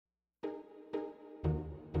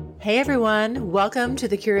Hey everyone, welcome to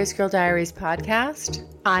the Curious Girl Diaries podcast.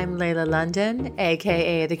 I'm Layla London,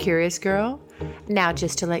 aka The Curious Girl. Now,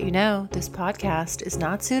 just to let you know, this podcast is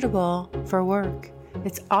not suitable for work.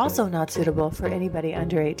 It's also not suitable for anybody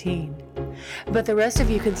under 18. But the rest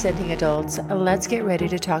of you consenting adults, let's get ready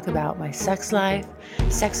to talk about my sex life,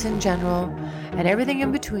 sex in general, and everything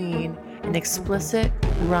in between in explicit,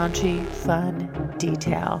 raunchy, fun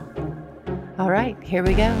detail. All right, here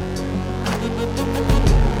we go.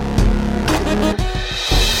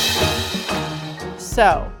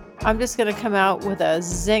 So, I'm just going to come out with a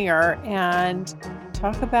zinger and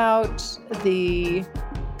talk about the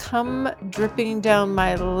cum dripping down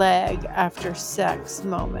my leg after sex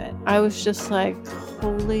moment. I was just like,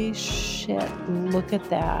 holy shit, look at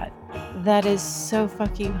that. That is so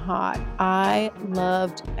fucking hot. I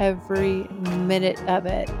loved every minute of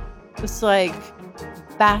it. It was like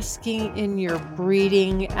basking in your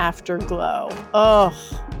breeding afterglow. Oh,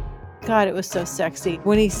 God, it was so sexy.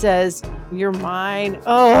 When he says, "You're mine,"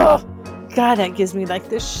 oh, God, that gives me like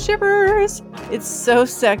the shivers. It's so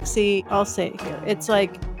sexy. I'll say it here. It's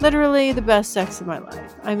like literally the best sex of my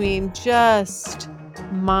life. I mean, just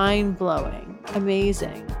mind-blowing.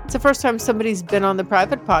 Amazing. It's the first time somebody's been on the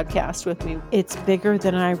private podcast with me. It's bigger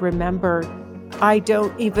than I remember. I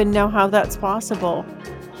don't even know how that's possible.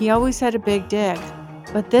 He always had a big dick.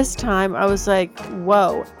 But this time I was like,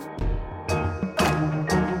 whoa.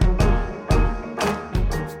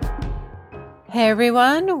 Hey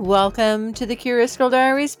everyone, welcome to the Curious Girl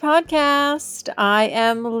Diaries podcast. I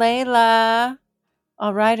am Layla.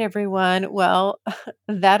 All right, everyone. Well,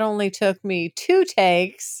 that only took me 2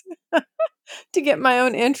 takes to get my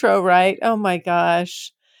own intro right. Oh my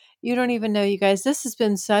gosh. You don't even know, you guys. This has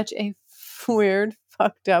been such a weird,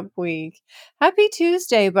 fucked up week. Happy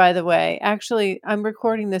Tuesday, by the way. Actually, I'm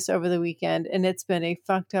recording this over the weekend, and it's been a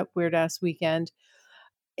fucked up, weird ass weekend.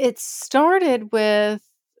 It started with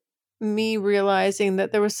me realizing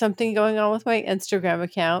that there was something going on with my Instagram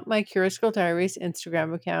account, my Curious Girl Diaries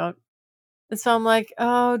Instagram account. And so I'm like,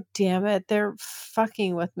 oh, damn it. They're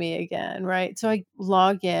fucking with me again, right? So I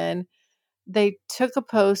log in. They took a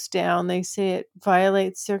post down. They say it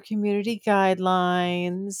violates their community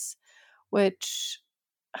guidelines, which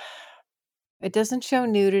it doesn't show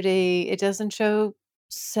nudity. It doesn't show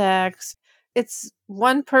sex. It's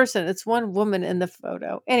one person. It's one woman in the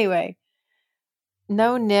photo. Anyway,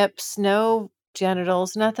 no nips, no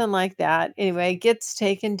genitals, nothing like that. Anyway, it gets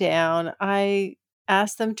taken down. I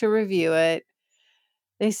asked them to review it.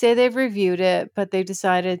 They say they've reviewed it, but they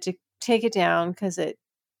decided to take it down because it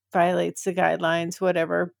violates the guidelines,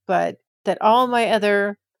 whatever. But that all my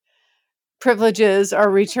other privileges are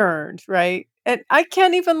returned, right? And I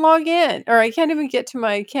can't even log in or I can't even get to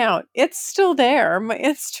my account. It's still there. My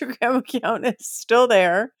Instagram account is still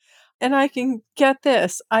there. And I can get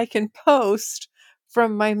this. I can post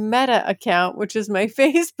from my Meta account, which is my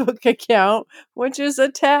Facebook account, which is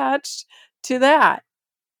attached to that,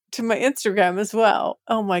 to my Instagram as well.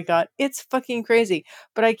 Oh my God. It's fucking crazy.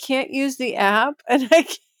 But I can't use the app and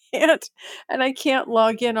I can't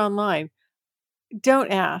log in online. Don't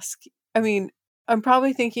ask. I mean, I'm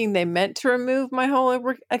probably thinking they meant to remove my whole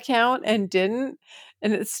account and didn't,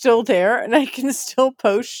 and it's still there, and I can still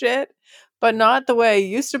post shit, but not the way I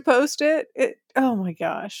used to post it. Oh my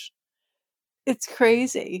gosh. It's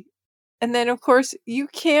crazy. And then, of course, you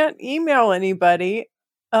can't email anybody.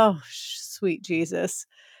 Oh, sweet Jesus.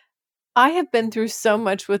 I have been through so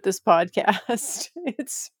much with this podcast.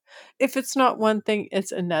 If it's not one thing,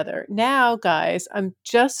 it's another. Now, guys, I'm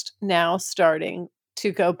just now starting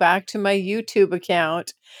to go back to my YouTube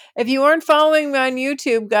account. If you aren't following me on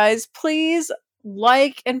YouTube, guys, please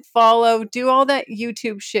like and follow, do all that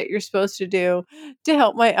YouTube shit you're supposed to do to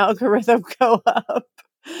help my algorithm go up.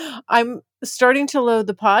 I'm starting to load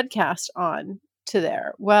the podcast on to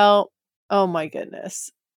there. Well, oh my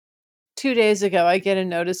goodness. 2 days ago, I get a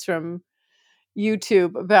notice from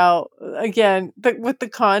YouTube about, again, with the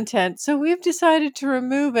content. So we've decided to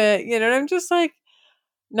remove it, and I'm just like,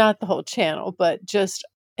 not the whole channel, but just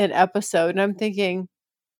an episode. And I'm thinking,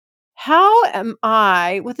 how am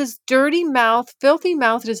I, with as dirty mouth, filthy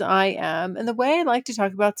mouthed as I am, and the way I like to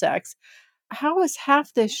talk about sex, how is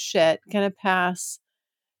half this shit going to pass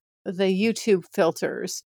the YouTube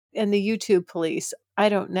filters and the YouTube police? I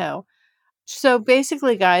don't know. So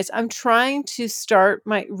basically, guys, I'm trying to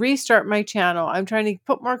restart my channel. I'm trying to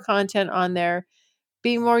put more content on there,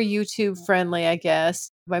 be more YouTube friendly, I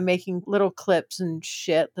guess, by making little clips and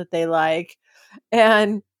shit that they like.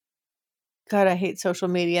 And God, I hate social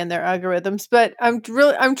media and their algorithms, but I'm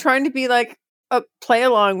trying to be like play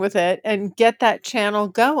along with it and get that channel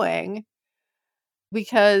going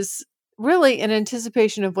because really in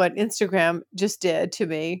anticipation of what Instagram just did to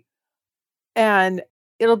me. And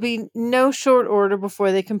it'll be no short order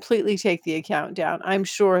before they completely take the account down. I'm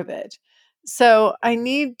sure of it. So I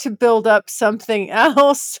need to build up something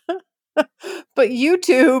else. But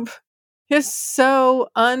YouTube is so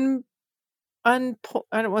I don't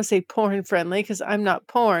want to say porn friendly because I'm not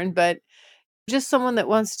porn, but just someone that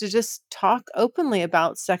wants to just talk openly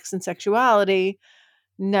about sex and sexuality.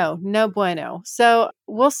 No, no bueno. So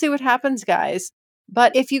we'll see what happens, guys.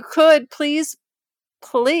 But if you could, please,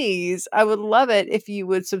 I would love it if you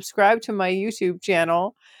would subscribe to my YouTube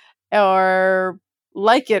channel or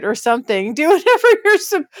like it or something. Do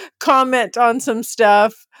whatever comment on some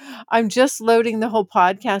stuff. I'm just loading the whole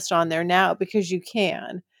podcast on there now because you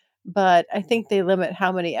can. But I think they limit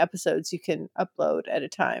how many episodes you can upload at a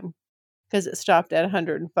time because it stopped at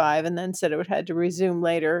 105 and then said it would had to resume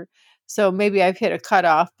later. So maybe I've hit a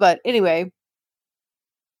cutoff. But anyway,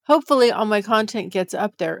 hopefully all my content gets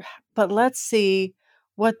up there. But let's see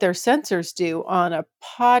what their censors do on a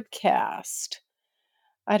podcast.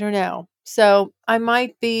 I don't know. So I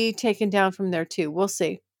might be taken down from there too. We'll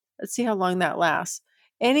see. Let's see how long that lasts.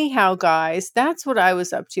 Anyhow, guys, that's what I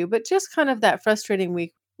was up to. But just kind of that frustrating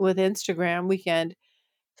week with Instagram weekend.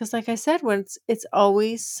 Because like I said, when it's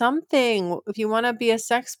always something. If you want to be a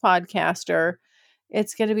sex podcaster,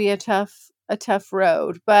 it's going to be a tough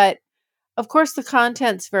road. But of course, the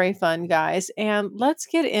content's very fun, guys. And let's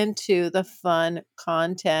get into the fun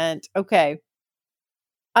content. Okay.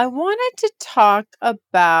 I wanted to talk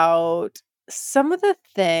about some of the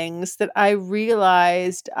things that I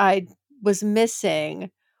realized I was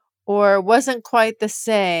missing or wasn't quite the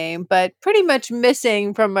same, but pretty much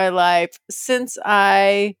missing from my life since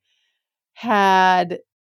I had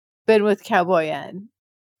been with Cowboy N.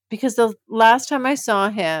 Because the last time I saw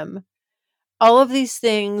him, all of these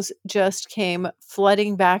things just came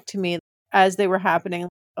flooding back to me as they were happening.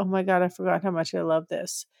 Oh my God, I forgot how much I love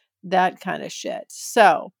this. That kind of shit.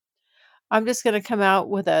 So I'm just going to come out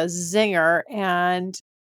with a zinger and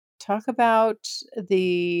talk about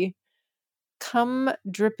the come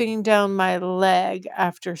dripping down my leg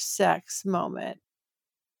after sex moment.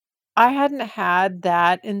 I hadn't had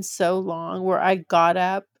that in so long where I got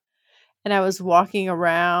up and I was walking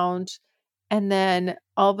around and then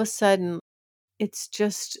all of a sudden it's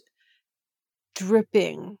just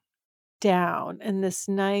dripping down in this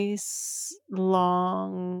nice,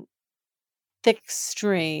 long, thick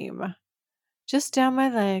stream just down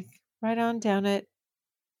my leg, right on down it,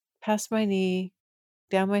 past my knee,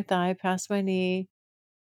 down my thigh, past my knee,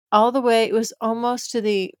 all the way. It was almost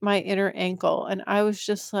to my inner ankle. And I was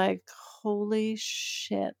just like, holy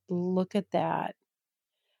shit, look at that.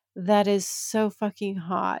 That is so fucking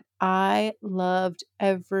hot. I loved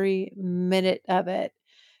every minute of it.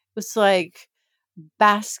 It was like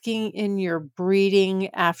basking in your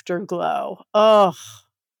breeding afterglow. Oh,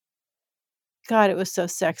 God, it was so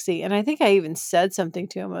sexy. And I think I even said something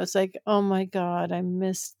to him. I was like, oh my God, I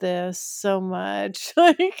missed this so much.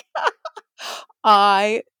 Like,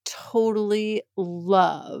 I totally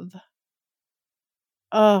love.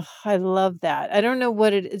 Oh, I love that. I don't know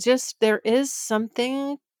what it is. Just there is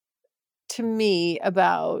something to me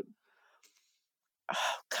about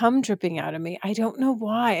cum dripping out of me. I don't know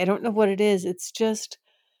why. I don't know what it is. It's just,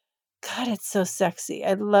 God, it's so sexy.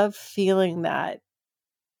 I love feeling that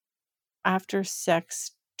after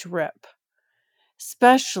sex drip,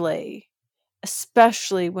 especially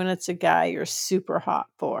when it's a guy you're super hot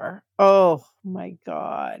for. Oh my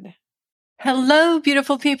God. Hello,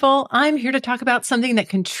 beautiful people. I'm here to talk about something that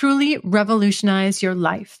can truly revolutionize your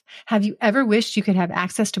life. Have you ever wished you could have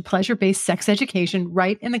access to pleasure-based sex education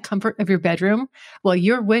right in the comfort of your bedroom? Well,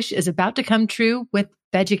 your wish is about to come true with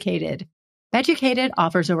Beducated. Beducated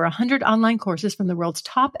offers over 100 online courses from the world's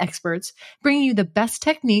top experts, bringing you the best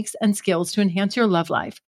techniques and skills to enhance your love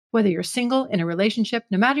life. Whether you're single, in a relationship,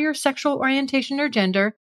 no matter your sexual orientation or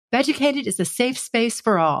gender, Beducated is a safe space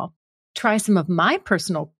for all. Try some of my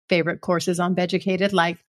personal favorite courses on Beducated,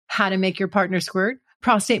 like how to make your partner squirt,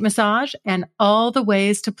 prostate massage, and all the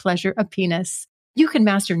ways to pleasure a penis. You can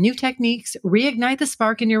master new techniques, reignite the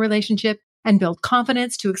spark in your relationship, and build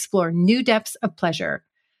confidence to explore new depths of pleasure.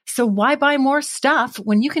 So why buy more stuff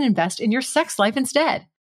when you can invest in your sex life instead?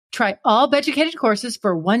 Try all Beducated courses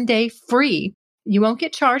for 1 day free. You won't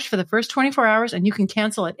get charged for the first 24 hours, and you can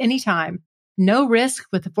cancel at any time. No risk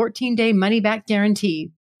with a 14-day money-back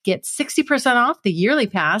guarantee. Get 60% off the yearly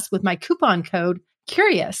pass with my coupon code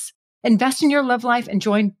CURIOUS. Invest in your love life and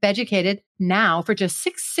join Beducated now for just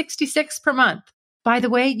 $6.66 per month. By the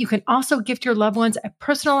way, you can also gift your loved ones a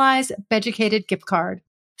personalized Beducated gift card.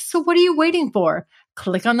 So what are you waiting for?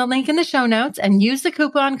 Click on the link in the show notes and use the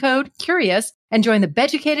coupon code CURIOUS and join the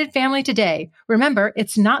Beducated family today. Remember,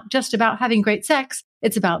 it's not just about having great sex,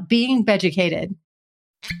 it's about being beducated.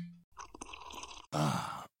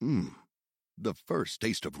 The first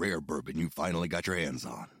taste of rare bourbon you finally got your hands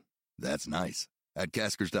on. That's nice. At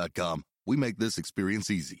Caskers.com, we make this experience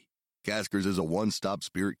easy. Caskers is a one-stop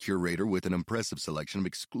spirit curator with an impressive selection of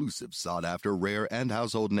exclusive, sought-after, rare, and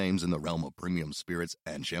household names in the realm of premium spirits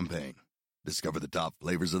and champagne. Discover the top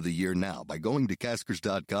flavors of the year now by going to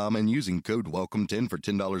Caskers.com and using code WELCOME10 for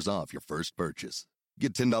 $10 off your first purchase.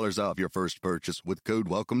 Get $10 off your first purchase with code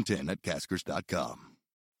WELCOME10 at Caskers.com.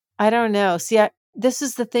 I don't know. See, this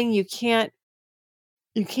is the thing. You can't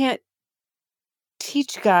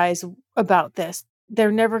teach guys about this.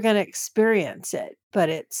 They're never going to experience it, but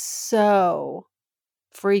it's so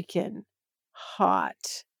freaking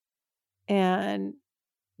hot. And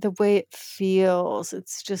the way it feels,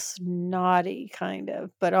 it's just naughty kind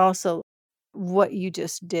of, but also what you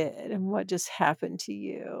just did and what just happened to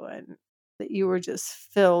you and that you were just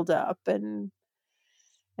filled up and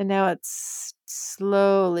now it's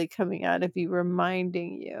slowly coming out of you,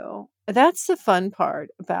 reminding you. That's the fun part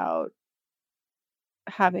about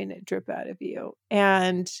having it drip out of you.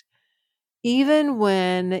 And even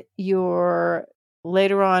when you're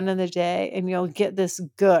later on in the day and you'll get this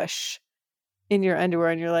gush in your underwear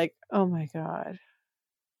and you're like, oh my God,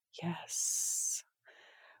 yes,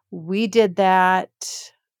 we did that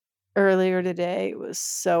earlier today. It was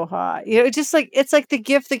so hot. It's like the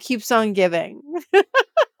gift that keeps on giving.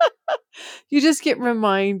 You just get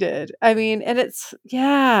reminded. I mean, and it's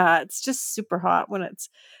just super hot when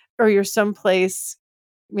or you're someplace,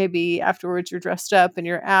 maybe afterwards you're dressed up and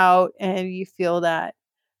you're out and you feel that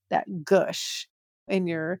gush in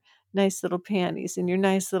your nice little panties and your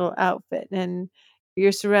nice little outfit and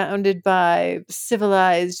you're surrounded by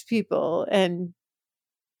civilized people and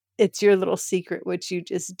it's your little secret what you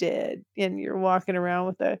just did and you're walking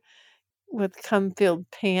around with cum-filled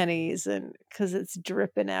panties and because it's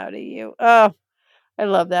dripping out of you. Oh, I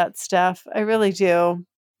love that stuff. I really do.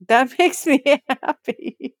 That makes me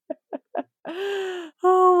happy.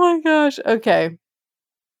 Oh my gosh. Okay.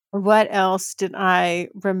 What else did I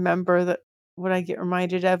remember what I get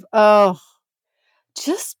reminded of? Oh,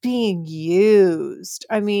 just being used.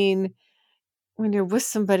 I mean, when you're with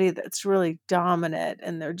somebody that's really dominant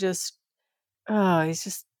and he's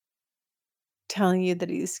just telling you that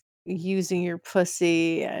he's using your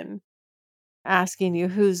pussy and asking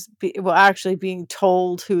you actually being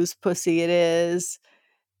told whose pussy it is.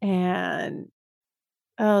 And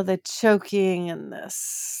the choking and the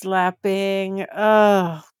slapping.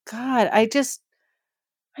 Oh God, I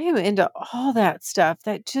am into all that stuff.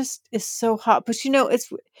 That just is so hot. But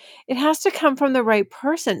it has to come from the right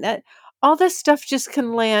person. That all this stuff just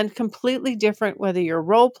can land completely different whether you're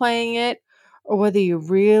role playing it or whether you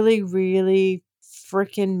really, really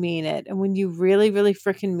freaking mean it. And when you really, really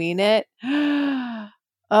freaking mean it,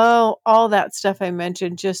 oh, all that stuff I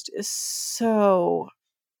mentioned just is so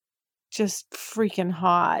just freaking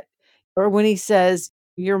hot. Or when he says,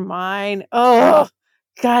 "You're mine." Oh,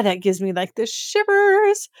 God, that gives me like the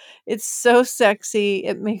shivers. It's so sexy.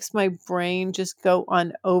 It makes my brain just go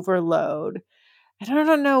on overload. And I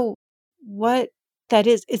don't know what that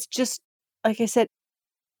is. It's just, like I said,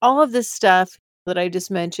 all of this stuff that I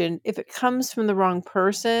just mentioned, if it comes from the wrong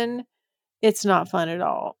person, it's not fun at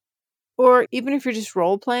all. Or even if you're just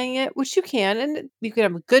role playing it, which you can, and you can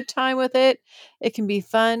have a good time with it. It can be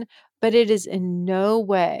fun, but it is in no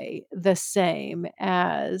way the same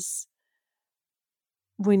as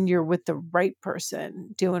when you're with the right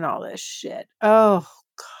person doing all this shit. Oh,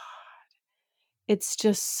 God. It's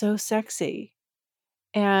just so sexy.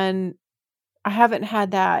 And I haven't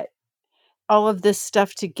had all of this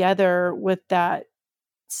stuff together with that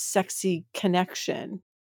sexy connection.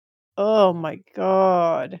 Oh my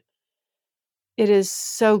God. It is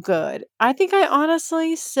so good. I think I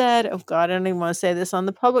honestly said, oh God, I don't even want to say this on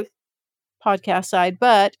the public podcast side,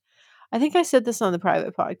 but I think I said this on the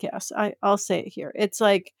private podcast. I'll say it here. It's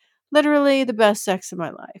like literally the best sex of my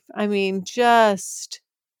life. I mean, just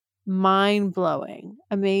mind blowing,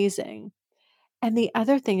 amazing. And the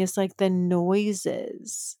other thing is like the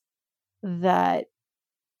noises that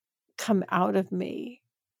come out of me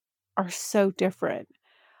are so different.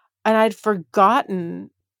 And I'd forgotten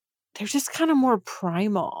they're just kind of more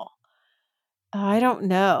primal. I don't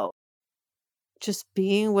know. Just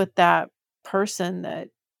being with that person that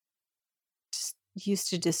just used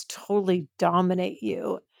to just totally dominate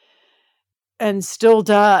you and still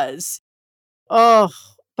does. Oh,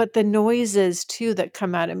 but the noises too that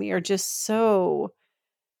come out of me are just so,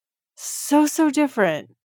 so, so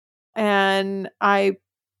different. And I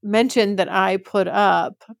mentioned that I put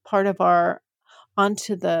up part of our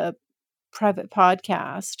onto the private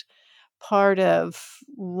podcast, part of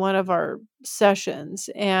one of our sessions.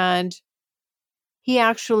 And he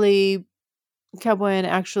actually, Kevin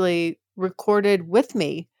actually recorded with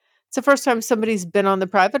me. It's the first time somebody's been on the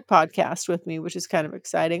private podcast with me, which is kind of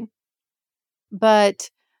exciting. But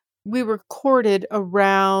we recorded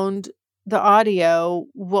around the audio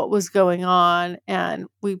what was going on, and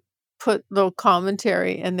we put little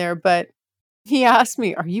commentary in there. But he asked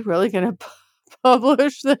me, "Are you really going to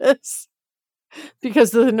publish this?"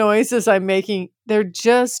 Because of the noises I'm making. They're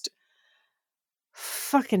just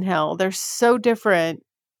fucking hell. They're so different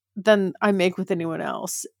than I make with anyone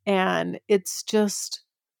else. And it's just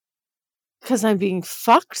because I'm being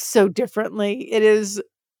fucked so differently. It is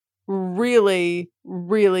really,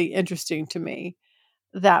 really interesting to me.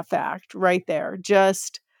 That fact right there.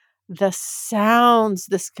 Just the sounds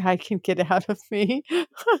this guy can get out of me.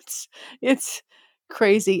 it's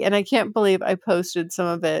crazy. And I can't believe I posted some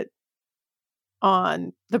of it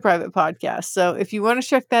on the private podcast. So if you want to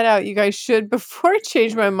check that out, you guys should before I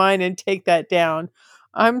change my mind and take that down.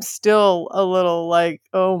 I'm still a little like,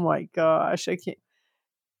 oh my gosh, I can't.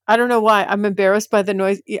 I don't know why. I'm embarrassed by the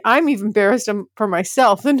noise. I'm even embarrassed for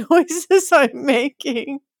myself, the noises I'm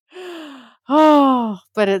making. Oh,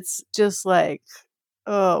 but it's just like,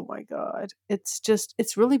 oh my God.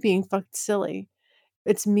 It's really being fucked silly.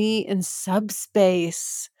 It's me in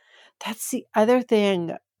subspace. That's the other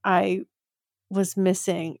thing I was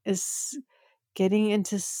missing is getting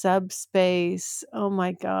into subspace. Oh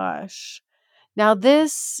my gosh. Now,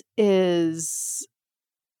 this is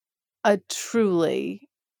a truly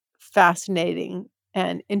fascinating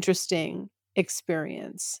and interesting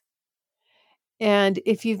experience. And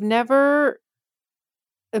if you've never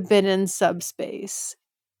been in subspace,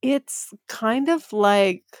 it's kind of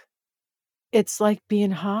like it's like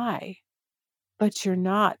being high, but you're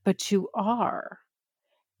not, but you are.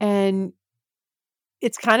 And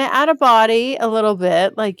it's kind of out of body a little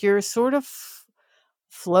bit, like you're sort of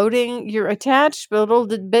floating, you're attached, but a little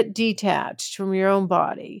bit detached from your own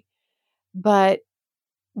body. But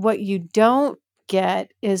what you don't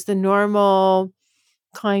get is the normal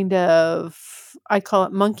kind of, I call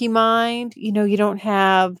it monkey mind. You don't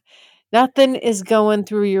have, nothing is going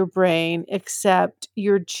through your brain except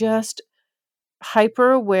you're just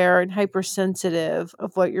hyper aware and hypersensitive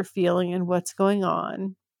of what you're feeling and what's going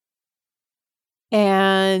on.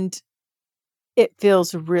 And it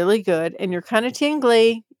feels really good, and you're kind of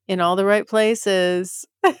tingly in all the right places.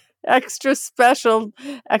 extra special,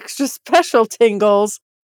 extra special tingles.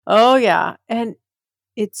 Oh yeah, and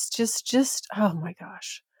it's just oh my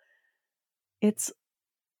gosh. It's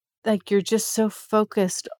like you're just so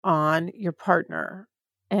focused on your partner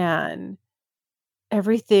and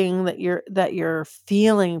everything that you're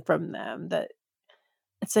feeling from them, that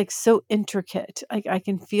it's like so intricate. Like I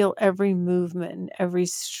can feel every movement and every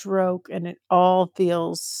stroke, and it all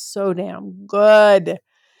feels so damn good.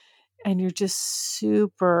 And you're just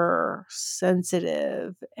super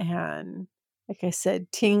sensitive and, like I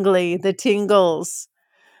said, tingly, the tingles.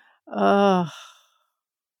 Oh,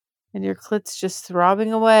 and your clit's just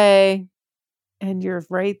throbbing away. And you're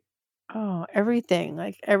right. Oh, everything,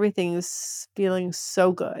 like everything is feeling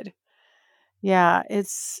so good. Yeah,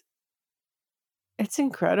 it's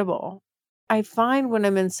incredible. I find when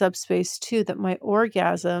I'm in subspace too that my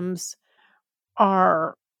orgasms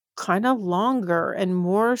are kind of longer and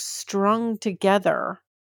more strung together.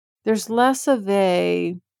 There's less of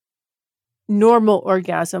a normal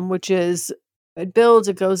orgasm, which is it builds,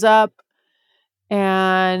 it goes up,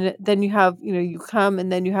 and then you come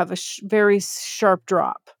and then you have a very sharp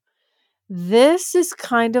drop. This is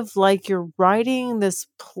kind of like you're riding this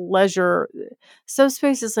pleasure.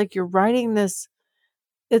 Subspace is like you're riding this.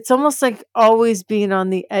 It's almost like always being on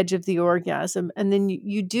the edge of the orgasm. And then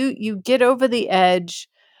you get over the edge,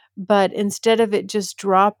 but instead of it just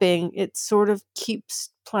dropping, it sort of keeps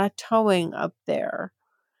plateauing up there.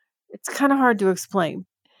 It's kind of hard to explain.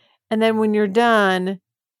 And then when you're done,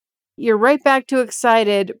 you're right back to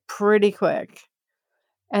excited pretty quick.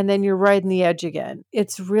 And then you're riding the edge again.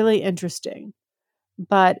 It's really interesting.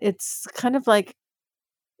 But it's kind of like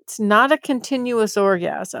it's not a continuous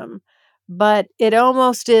orgasm, but it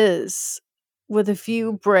almost is, with a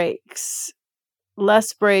few breaks,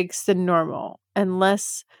 less breaks than normal and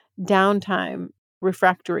less downtime,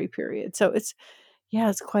 refractory period. So it's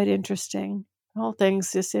quite interesting. The whole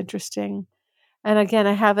thing's just interesting. And again,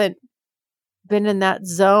 I haven't been in that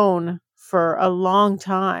zone for a long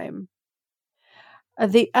time.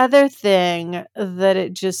 The other thing that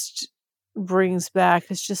it just brings back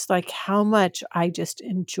is just like how much I just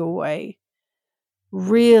enjoy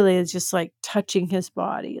really is just like touching his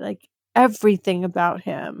body. Like everything about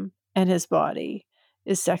him and his body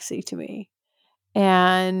is sexy to me.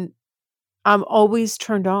 And I'm always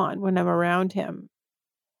turned on when I'm around him.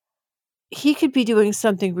 He could be doing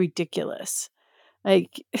something ridiculous.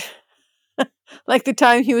 Like like the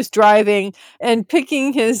time he was driving and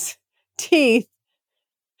picking his teeth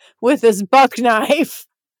with his buck knife.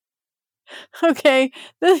 Okay.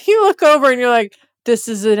 Then you look over and you're like, this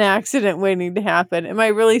is an accident waiting to happen. Am I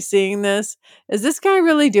really seeing this? Is this guy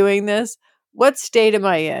really doing this? What state am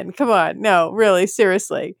I in? Come on. No, really,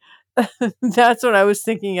 seriously. That's what I was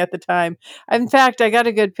thinking at the time. In fact, I got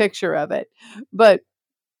a good picture of it. But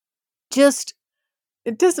just,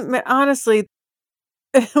 it doesn't matter. Honestly,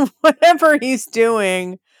 whatever he's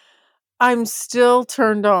doing, I'm still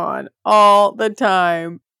turned on all the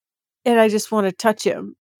time. And I just want to touch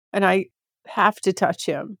him. And I have to touch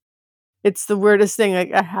him. It's the weirdest thing.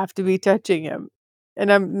 Like I have to be touching him.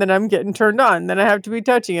 And I'm getting turned on. Then I have to be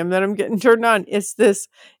touching him. Then I'm getting turned on. It's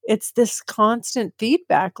this constant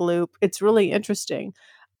feedback loop. It's really interesting.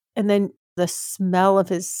 And then the smell of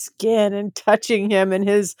his skin and touching him and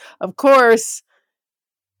his, of course,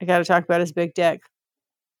 I got to talk about his big dick.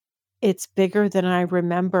 It's bigger than I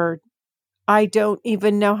remembered. I don't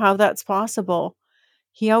even know how that's possible.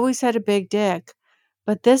 He always had a big dick.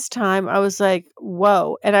 But this time I was like,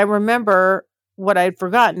 whoa. And I remember what I'd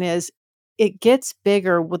forgotten is it gets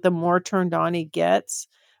bigger with the more turned on he gets,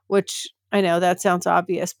 which I know that sounds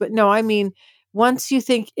obvious. But no, I mean, once you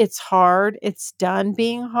think it's hard, it's done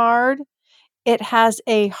being hard, it has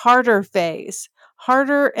a harder phase,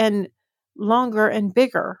 harder and longer and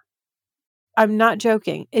bigger. I'm not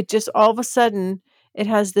joking. It just all of a sudden, it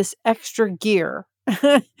has this extra gear.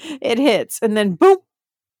 It hits and then boom,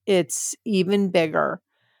 it's even bigger.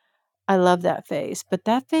 I love that phase, but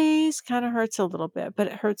that phase kind of hurts a little bit, but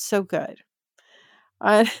it hurts so good.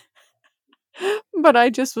 I but I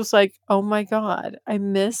just was like, "Oh my god, I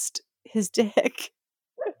missed his dick."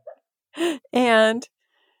 And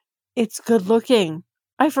it's good looking.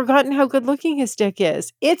 I've forgotten how good looking his dick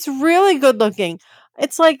is. It's really good looking.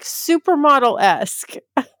 It's like supermodel-esque.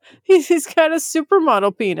 He's got a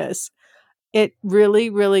supermodel penis. It really,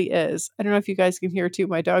 really is. I don't know if you guys can hear too.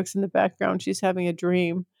 My dog's in the background. She's having a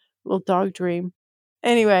dream, little dog dream.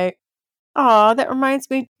 Anyway, aw, that reminds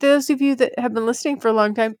me, those of you that have been listening for a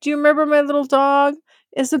long time, do you remember my little dog,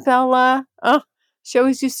 Isabella? Oh, she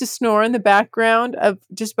always used to snore in the background of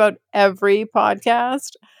just about every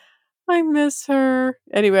podcast. I miss her.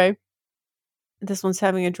 Anyway, this one's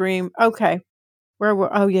having a dream. Okay.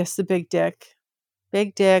 Oh, yes, the big dick.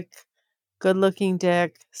 Big dick, good looking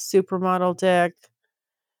dick, supermodel dick.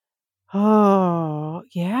 Oh,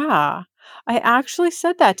 yeah. I actually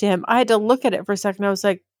said that to him. I had to look at it for a second. I was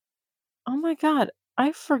like, oh my God,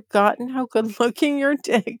 I've forgotten how good looking your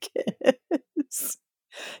dick is.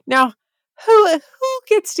 Now, who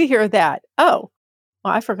gets to hear that? Oh,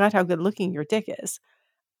 well, I forgot how good looking your dick is.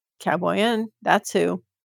 Cowboy N, that's who.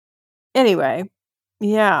 Anyway,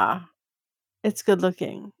 yeah, it's good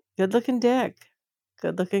looking. Good looking dick.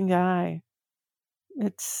 Good looking guy.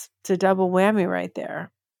 It's a double whammy right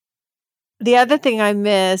there. The other thing I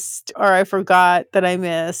missed, or I forgot that I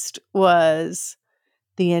missed, was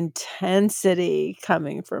the intensity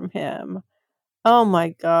coming from him. Oh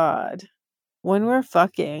my God. When we're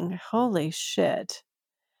fucking, holy shit.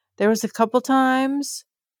 There was a couple times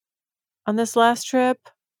on this last trip,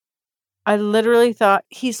 I literally thought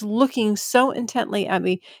he's looking so intently at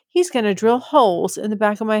me. He's going to drill holes in the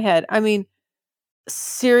back of my head. I mean,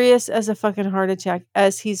 serious as a fucking heart attack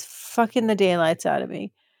as he's fucking the daylights out of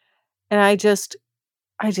me. And I just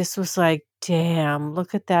was like, damn,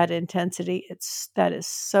 look at that intensity. That is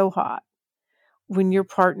so hot. When your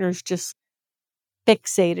partner's just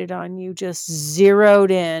fixated on you, just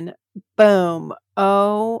zeroed in, boom.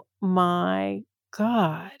 Oh my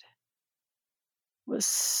God. It was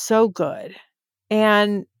so good.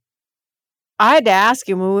 And I had to ask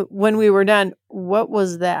him when we were done, what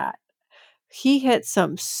was that? He hit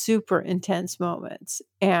some super intense moments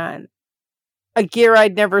and a gear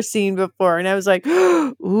I'd never seen before. And I was like,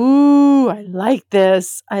 ooh, I like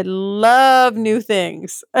this. I love new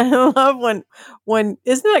things. I love when,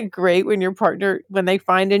 isn't that great when your partner, when they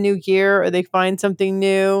find a new gear or they find something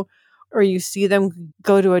new, or you see them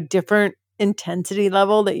go to a different intensity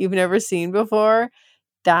level that you've never seen before?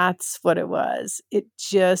 That's what it was. It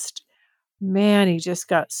just, man, he just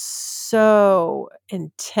got so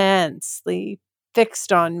intensely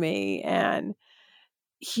fixed on me. And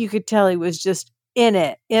you could tell he was just in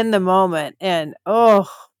it, in the moment. And oh,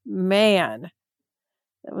 man,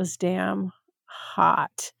 It was damn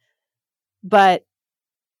hot. But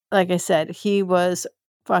like I said, he was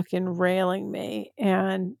fucking railing me,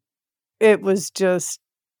 and it was just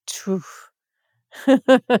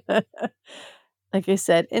like I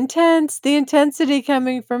said, intense. The intensity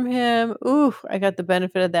coming from him. Ooh, I got the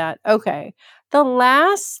benefit of that. Okay. The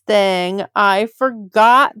last thing I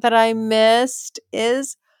forgot that I missed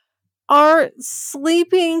is our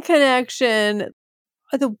sleeping connection.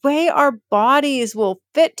 The way our bodies will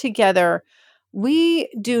fit together. We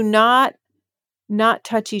do not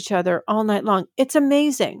touch each other all night long. It's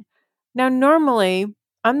amazing. Now, normally,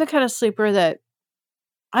 I'm the kind of sleeper that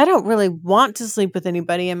I don't really want to sleep with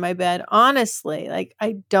anybody in my bed, honestly. Like,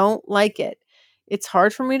 I don't like it. It's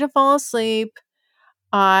hard for me to fall asleep.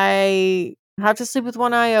 I have to sleep with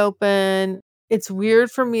one eye open. It's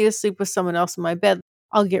weird for me to sleep with someone else in my bed.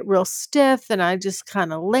 I'll get real stiff and I just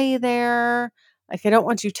kind of lay there. Like, I don't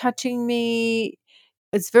want you touching me.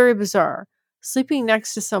 It's very bizarre. Sleeping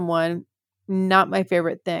next to someone, not my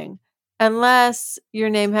favorite thing. Unless your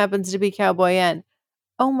name happens to be Cowboy N.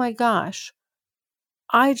 Oh my gosh.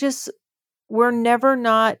 We're never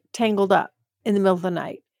not tangled up in the middle of the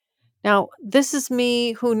night. Now, this is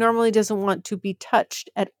me who normally doesn't want to be touched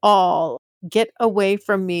at all. Get away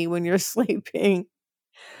from me when you're sleeping.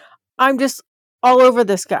 I'm just all over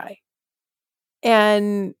this guy.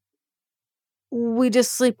 And we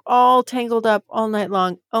just sleep all tangled up all night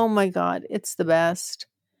long. Oh my God, it's the best.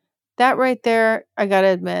 That right there, I gotta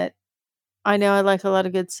admit, I know I like a lot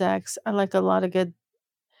of good sex. I like a lot of good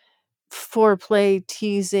foreplay,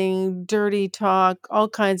 teasing, dirty talk, all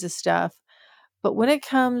kinds of stuff. But when it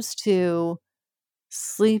comes to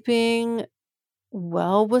sleeping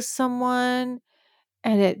well with someone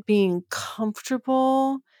and it being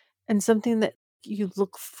comfortable and something that you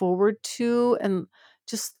look forward to and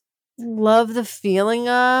just love the feeling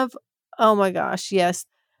of, oh my gosh, yes.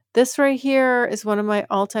 This right here is one of my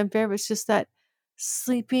all-time favorites, just that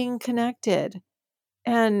sleeping connected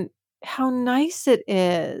and how nice it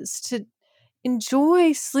is to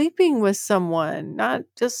enjoy sleeping with someone, not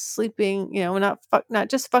just sleeping, not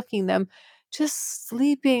just fucking them, just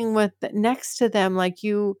sleeping with next to them. Like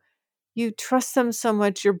you trust them so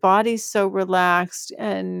much, your body's so relaxed,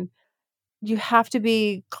 and you have to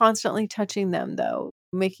be constantly touching them though,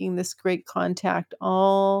 making this great contact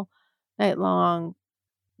all night long,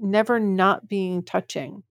 never not being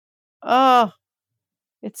touching. Oh,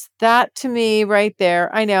 it's that to me right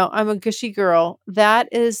there. I know I'm a gushy girl. That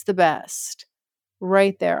is the best.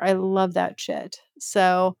 Right there. I love that shit.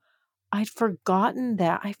 So I'd forgotten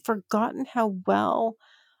that. I'd forgotten how well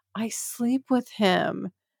I sleep with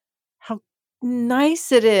him. How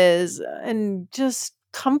nice it is and just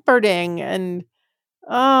comforting and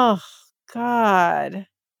oh God.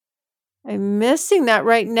 I'm missing that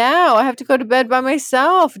right now. I have to go to bed by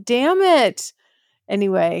myself. Damn it.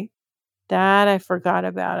 Anyway, that I forgot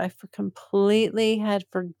about. Completely had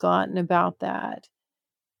forgotten about that.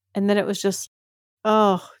 And then it was just,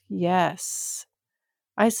 oh, yes.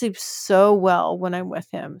 I sleep so well when I'm with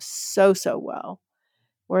him. So, so well.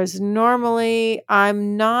 Whereas normally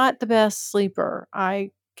I'm not the best sleeper.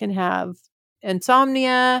 I can have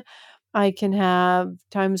insomnia. I can have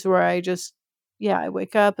times where I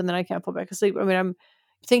wake up and then I can't fall back asleep. I mean, I'm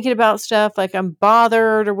thinking about stuff like I'm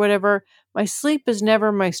bothered or whatever. My sleep is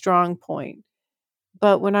never my strong point.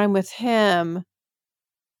 But when I'm with him,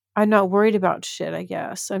 I'm not worried about shit, I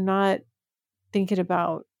guess. I'm not thinking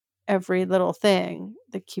about every little thing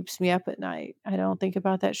that keeps me up at night. I don't think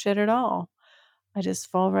about that shit at all. I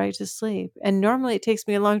just fall right to sleep. And normally it takes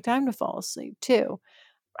me a long time to fall asleep too.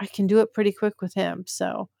 I can do it pretty quick with him.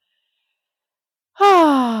 So,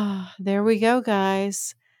 there we go,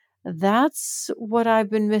 guys. That's what I've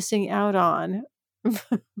been missing out on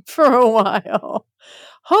for a while.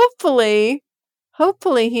 Hopefully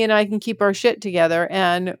he and I can keep our shit together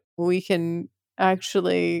and we can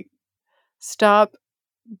actually stop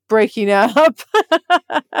breaking up.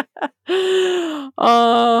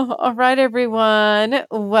 All right, everyone.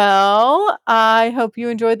 Well, I hope you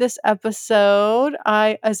enjoyed this episode.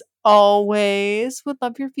 I, as always, would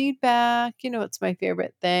love your feedback. You know, it's my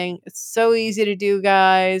favorite thing. It's so easy to do,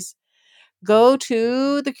 guys. Go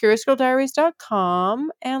to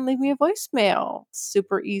thecuriousgirldiaries.com and leave me a voicemail.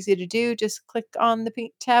 Super easy to do. Just click on the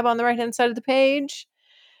pink tab on the right-hand side of the page.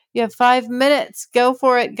 You have 5 minutes. Go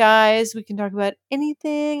for it, guys. We can talk about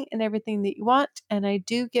anything and everything that you want. And I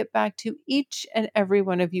do get back to each and every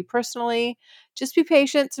one of you personally. Just be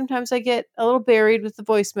patient. Sometimes I get a little buried with the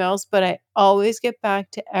voicemails, but I always get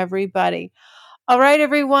back to everybody. All right,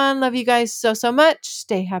 everyone. Love you guys so, so much.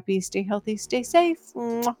 Stay happy, stay healthy, stay safe.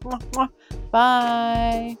 Mwah, mwah, mwah.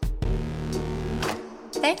 Bye.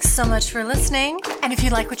 Thanks so much for listening. And if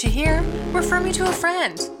you like what you hear, refer me to a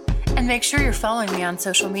friend. And make sure you're following me on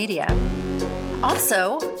social media.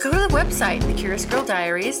 Also, go to the website,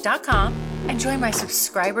 thecuriousgirldiaries.com, and join my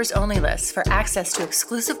subscribers only list for access to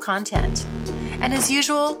exclusive content. And as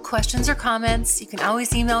usual, questions or comments, you can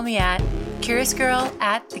always email me at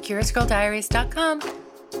curiousgirl@thecuriousgirldiaries.com.